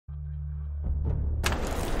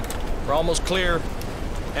We're almost clear.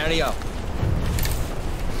 Ante up.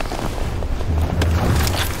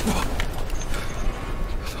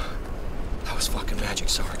 That was fucking magic,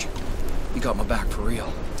 Sarge. You got my back for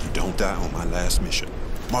real. You don't die on my last mission.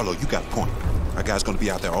 Marlowe, you got a point. Our guy's gonna be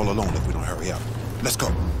out there all alone if we don't hurry up. Let's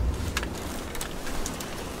go.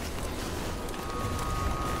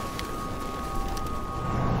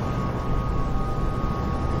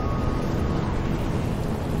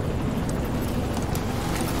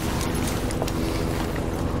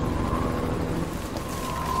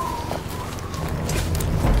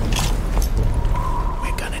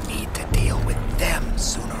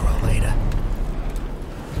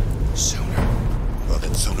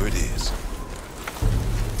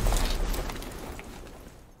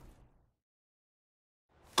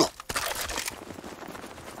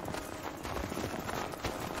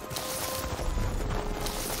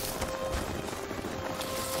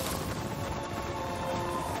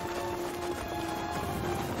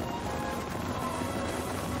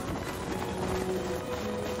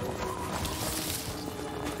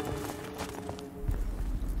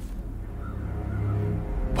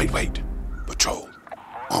 Wait. Patrol.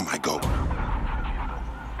 On my go.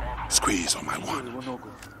 Squeeze on my one.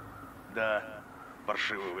 Да,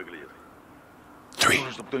 паршиво выглядит. 3,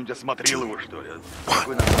 Нужно, чтобы кто-нибудь осмотрел его, что ли.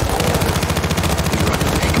 1.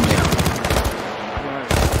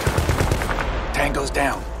 Tango's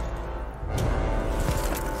down.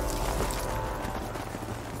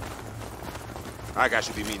 Our guy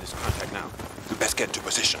should be meeting this contact now. We best get into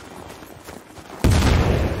position.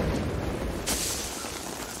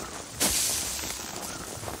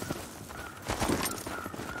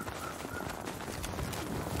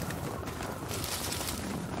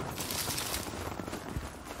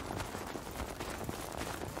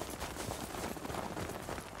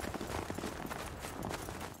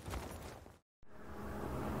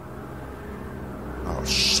 Oh,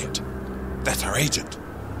 shit. That's our agent.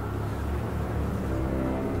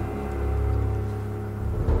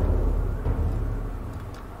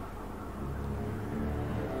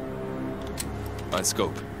 On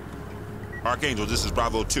scope. Archangel, this is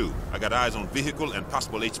Bravo 2. I got eyes on vehicle and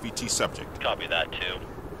possible HVT subject. Copy that, too.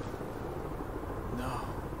 No,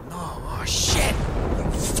 oh shit!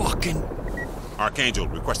 You fucking... Archangel,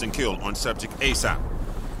 requesting kill on subject ASAP.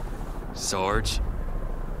 Sarge?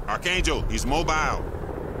 Archangel, he's mobile.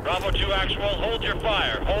 Bravo 2 actual, hold your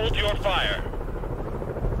fire. Hold your fire.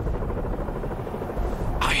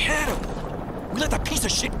 I had him! We let that piece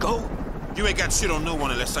of shit go? You ain't got shit on no one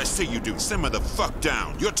unless I say you do. Simmer the fuck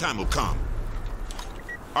down. Your time will come.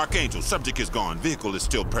 Archangel, subject is gone. Vehicle is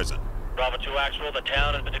still present. Bravo 2 actual, the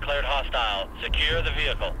town has been declared hostile. Secure the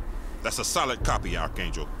vehicle. That's a solid copy,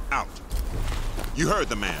 Archangel. Out. You heard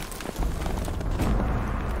the man.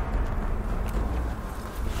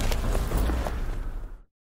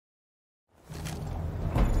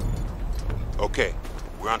 Okay,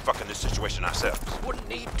 we're unfucking this situation ourselves. Wouldn't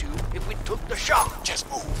need to if we took the shot. Just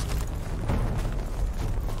move.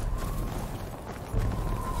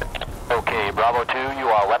 Okay, Bravo 2, you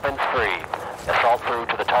are weapons free. Assault through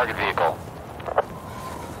to the target vehicle.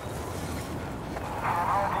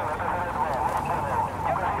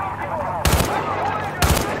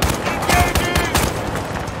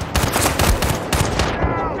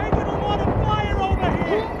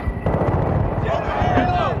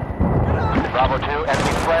 Bravo 2,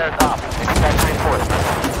 enemy flares up. Expect reinforcements.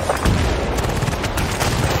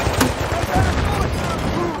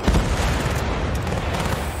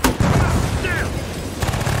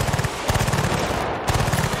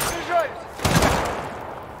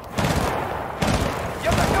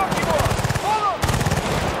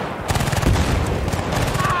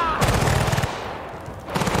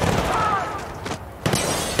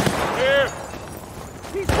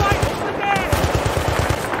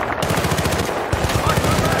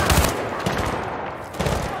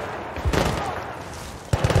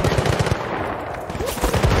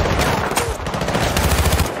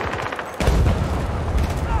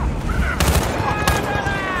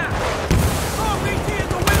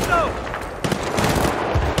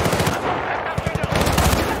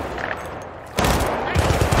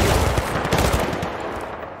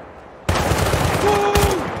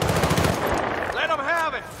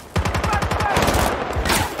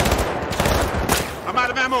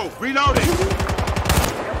 Reloading!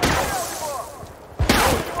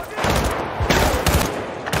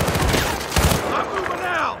 I'm moving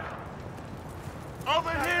out!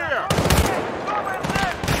 Over here!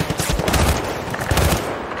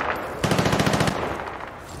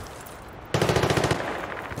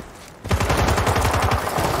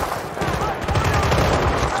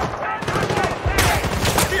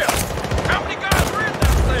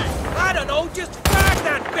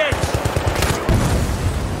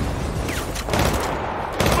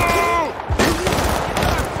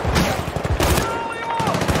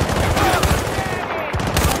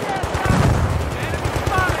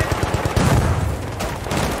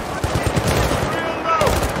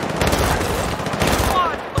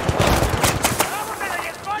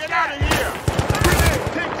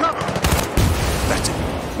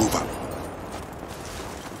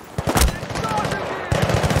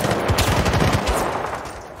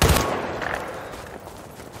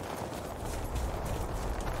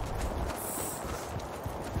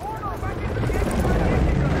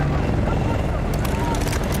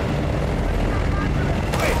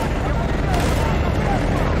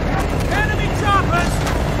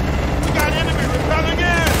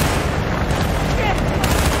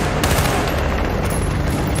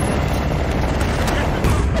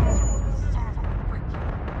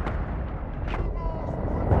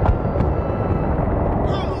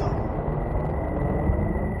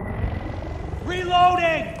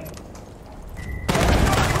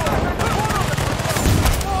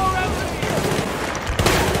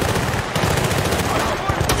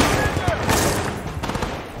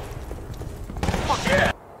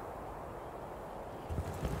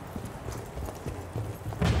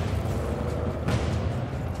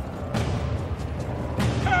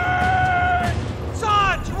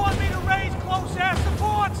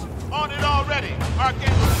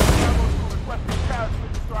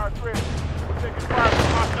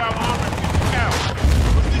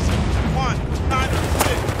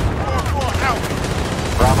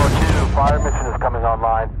 fire mission is coming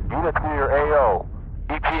online. Units near your AO.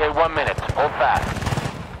 ETA 1 minute. Hold fast.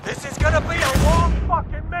 This is gonna be a long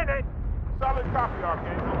fucking minute! Solid copy,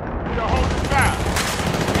 Archangel. We are holding fast.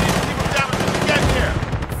 We need to keep them down until we get here.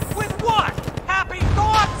 With what? Happy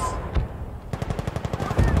thoughts?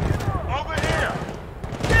 Over here.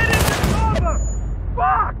 Get in the cover!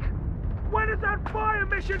 Fuck! When is that fire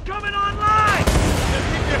mission coming online? Just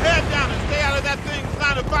keep your head down and stay out of that thing's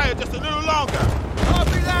line of fire just a little longer.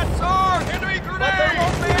 Copy that, sir! Enemy grenade! But there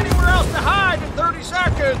won't be anywhere else to hide in 30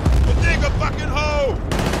 seconds! Well, dig a fucking hole!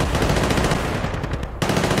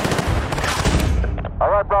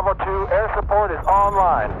 Alright, Bravo 2, air support is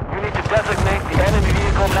online. You need to designate the enemy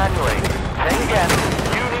vehicle manually. Say again,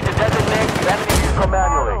 you need to designate the enemy vehicle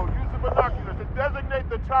manually. Use the binoculars to designate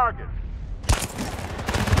the target.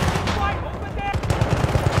 Right over there!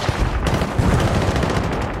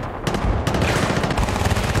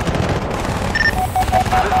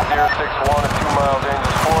 This is 061 at 2 miles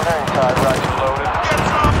Angels 4, hang tight, right loaded. Get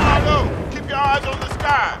some, Marlowe! Keep your eyes on the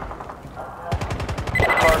sky!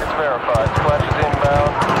 Target's verified. Flash is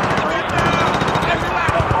inbound.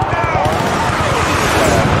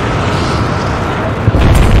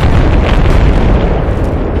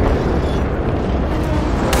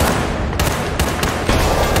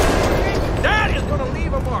 That is gonna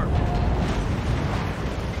leave a mark!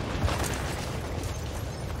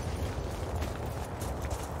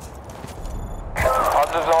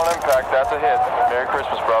 Positives on impact. That's a hit. Merry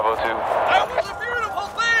Christmas, Bravo 2. That was a beautiful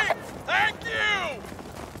thing! Thank you!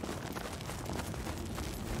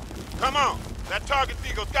 Come on! That target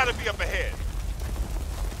eagle's gotta be up ahead.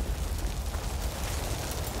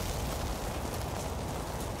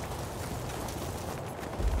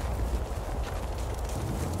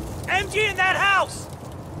 MG in that house!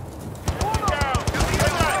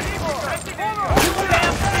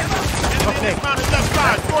 Enemy mounted left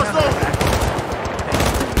side, force over!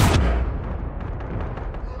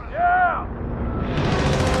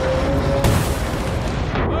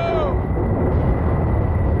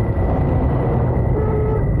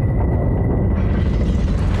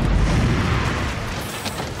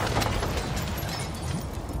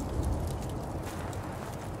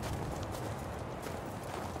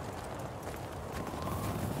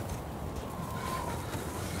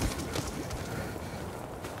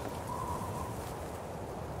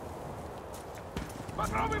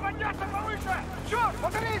 Попробуй подняться повыше! Черт,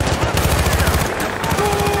 батарея!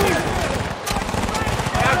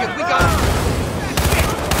 Target, we got him!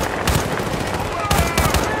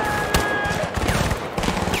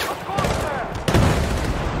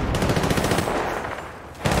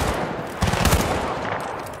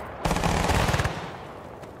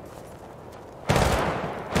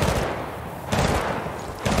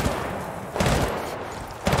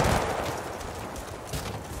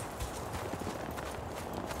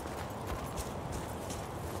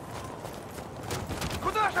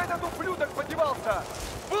 Куда же этот ублюдок подевался?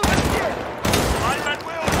 Был здесь! Iron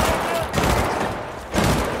Will!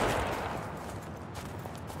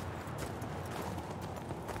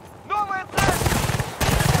 Новая цель!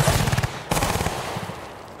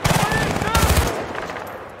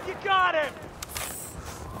 You got him!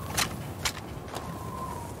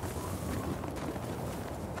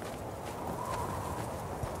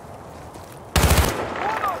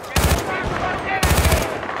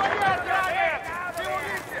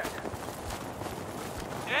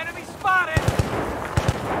 Enemy spotted!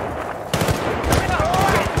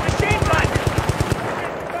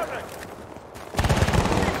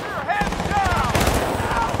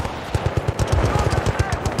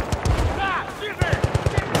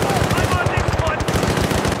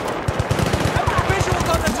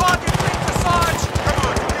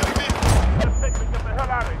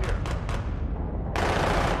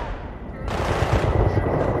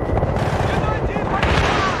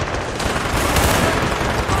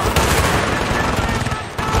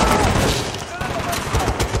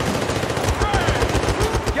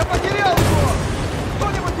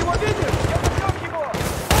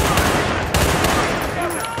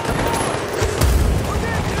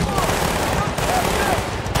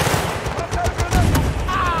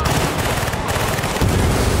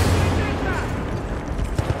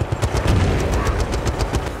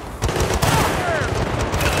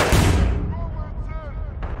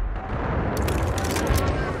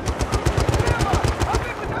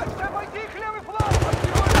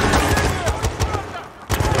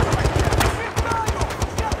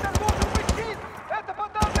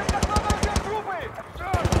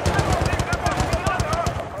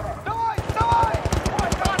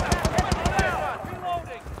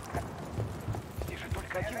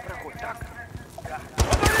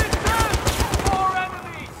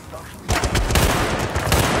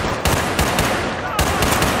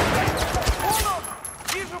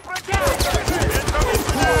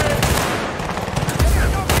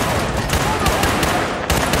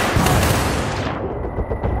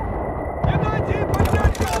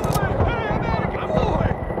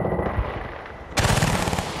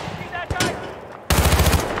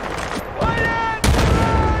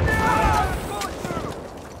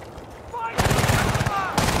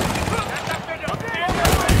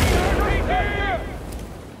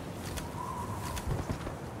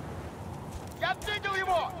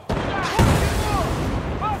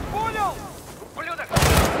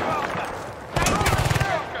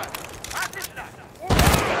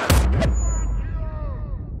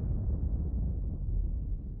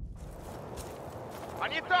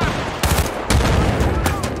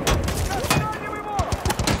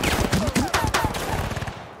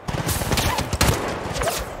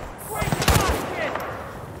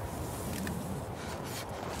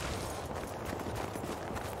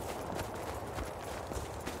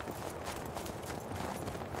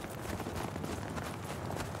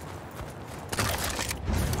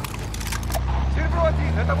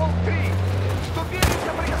 1, это Волк-3. Ступени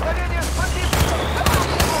соприкосновения с противником.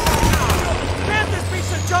 Can't this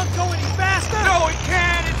piece of junk go any faster? No, it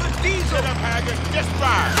can! It's a diesel! Get up, Haggard. Just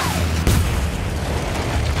fire.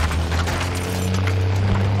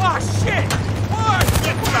 Oh, shit! What?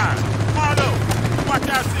 Get fire. Marlo, watch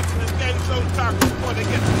our 6 and engage those targets before they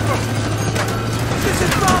get through. This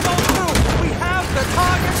is Bravo 2. We have the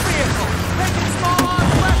target vehicle. Taking small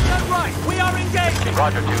arms left and right. We are engaging.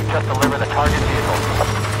 Roger 2, just deliver the target vehicle.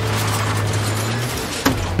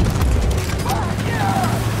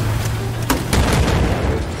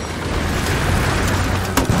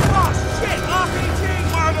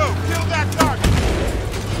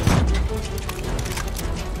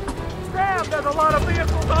 There's a lot of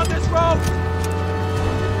vehicles on this road!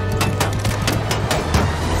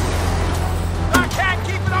 I can't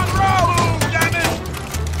keep it on the road! Move, damn it!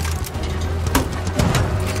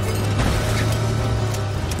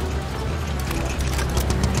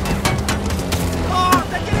 Oh,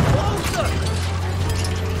 they're getting closer!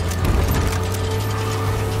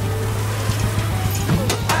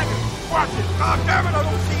 Watch it! Oh, damn it, I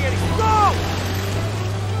don't see any! Go!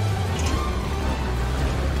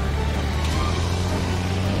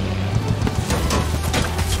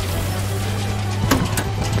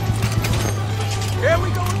 Here we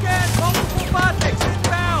go again! Multiple Botniks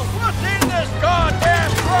inbound! What's in this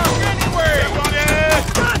goddamn truck anyway?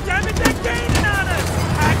 God damn it, they're gaining on us!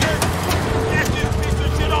 Haggard, get this piece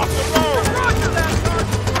of shit off the road! Roger that, sir!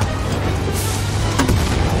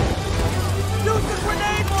 Use the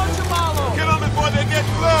grenade launcher, Marlo! Kill them before they get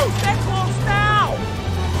close! They're close now!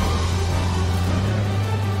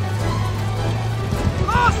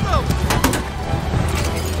 Lost them!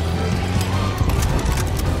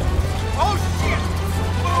 Oh, shit!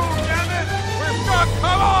 Move, damn it! We're stuck!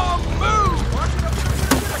 Come on, move!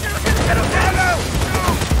 Get him,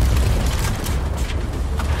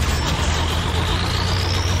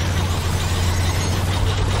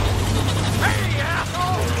 Hey,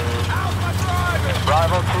 asshole! How's my driving?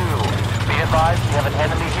 Bravo 2, be advised you have an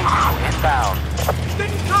enemy vehicle inbound.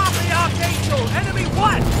 Didn't copy, Archangel! Enemy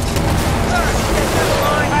what? Sir, get to the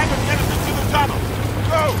line! Haggard, get us into the tunnel!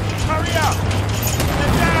 Go! Hurry up!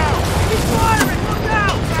 Get down! He's firing! Look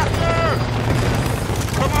out! Faster!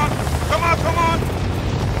 Come on! Come on! Come on!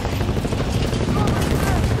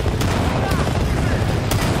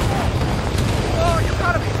 Oh, you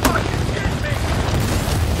gotta be fucking kidding me!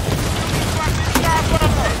 Fucking stop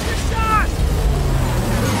us! Get shot!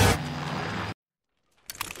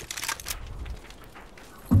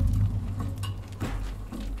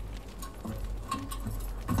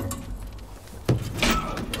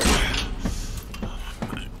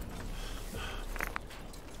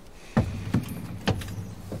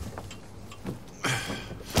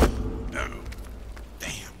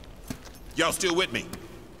 Damn. Y'all still with me?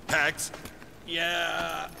 Hags?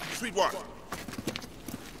 Yeah. Sweetwater.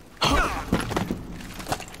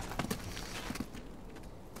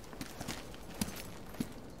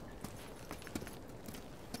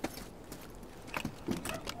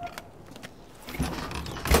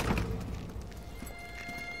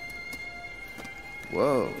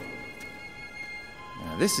 Whoa.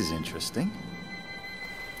 Now this is interesting.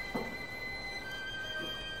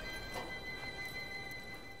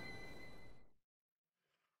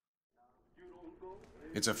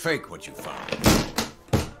 It's a fake, what you found.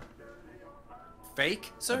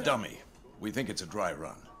 Fake, A sir? dummy. We think it's a dry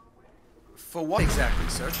run. For what exactly,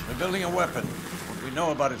 sir? We're building a weapon. What we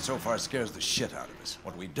know about it so far scares the shit out of us.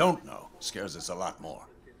 What we don't know scares us a lot more.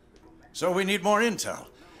 So we need more intel.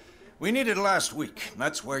 We need it last week.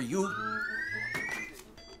 That's where you...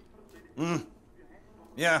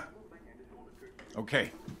 Yeah.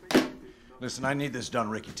 Okay. Listen, I need this done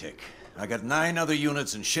ricky-tick. I got 9 other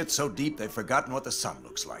units and shit so deep they've forgotten what the sun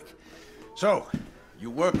looks like. So,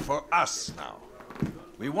 you work for us now.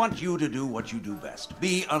 We want you to do what you do best.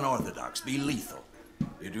 Be unorthodox, be lethal.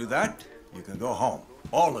 You do that, you can go home.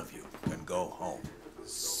 All of you can go home.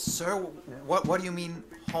 Sir, what do you mean,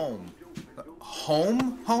 home?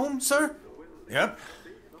 Home, sir? Yep.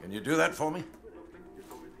 Can you do that for me?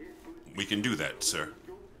 We can do that, sir.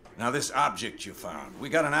 Now, this object you found, we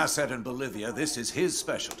got an asset in Bolivia. This is his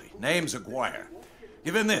specialty. Name's Aguirre.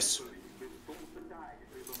 Give him this.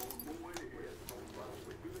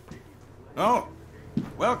 Oh,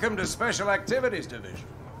 welcome to Special Activities Division.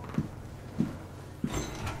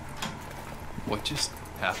 What just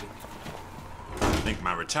happened? I think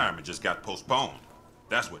my retirement just got postponed.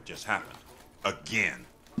 That's what just happened. Again.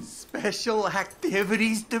 Special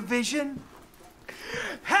Activities Division?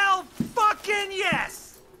 Hell fucking yes!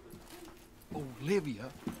 Olivia